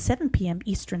and 7 p.m.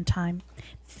 Eastern time.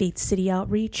 Faith City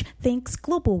Outreach thanks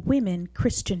Global Women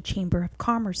Christian Chamber of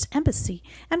Commerce Embassy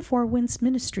and Four Winds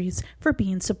Ministries for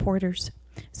being supporters.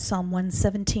 Psalm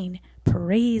 117,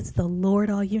 praise the Lord,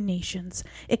 all you nations.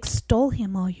 Extol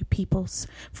him, all you peoples,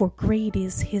 for great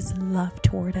is his love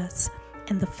toward us,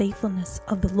 and the faithfulness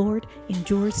of the Lord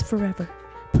endures forever.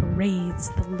 Praise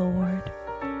the Lord.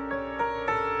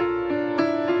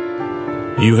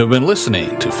 You have been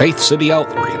listening to Faith City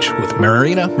Outreach with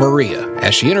Marina Maria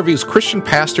as she interviews Christian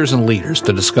pastors and leaders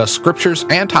to discuss scriptures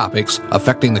and topics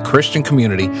affecting the Christian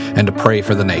community and to pray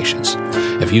for the nations.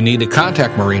 If you need to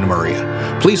contact Marina Maria,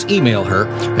 please email her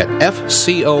at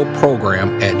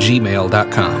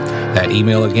fcoprogram@gmail.com. That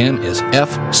email again is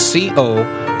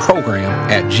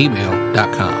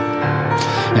fcoprogram@gmail.com.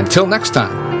 Until next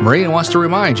time, Marina wants to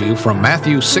remind you from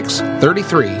Matthew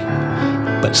 6:33,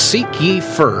 but seek ye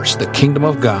first the kingdom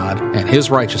of God and his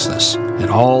righteousness, and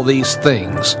all these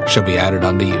things shall be added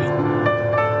unto you.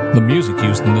 The music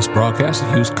used in this broadcast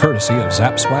is used courtesy of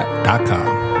Zapsplat.com.